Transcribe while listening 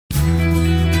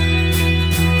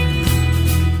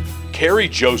Kerry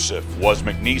Joseph was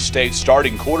McNeese State's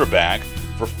starting quarterback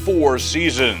for 4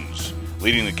 seasons,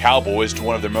 leading the Cowboys to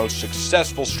one of their most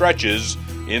successful stretches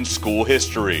in school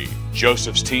history.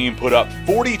 Joseph's team put up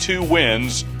 42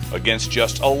 wins against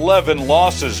just 11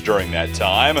 losses during that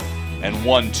time and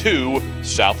won 2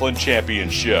 Southland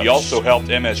championships. He also helped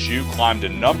MSU climb to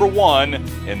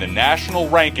 #1 in the national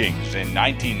rankings in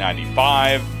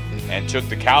 1995 and took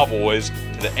the Cowboys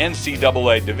to the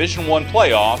NCAA Division I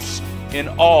playoffs in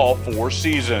all 4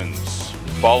 seasons.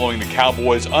 Following the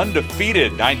Cowboys'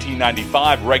 undefeated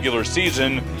 1995 regular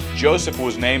season, Joseph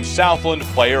was named Southland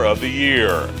Player of the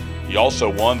Year. He also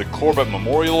won the Corbett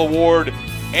Memorial Award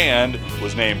and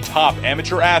was named Top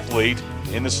Amateur Athlete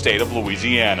in the state of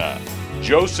Louisiana.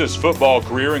 Joseph's football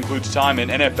career includes time in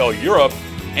NFL Europe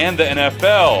and the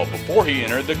NFL before he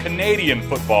entered the Canadian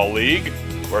Football League,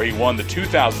 where he won the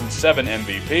 2007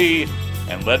 MVP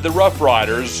and led the Rough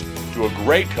Riders to a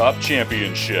Grey Cup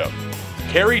championship.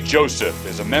 Kerry Joseph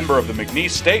is a member of the McNeese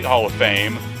State Hall of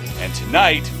Fame, and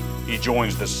tonight he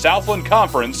joins the Southland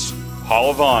Conference Hall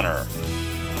of Honor.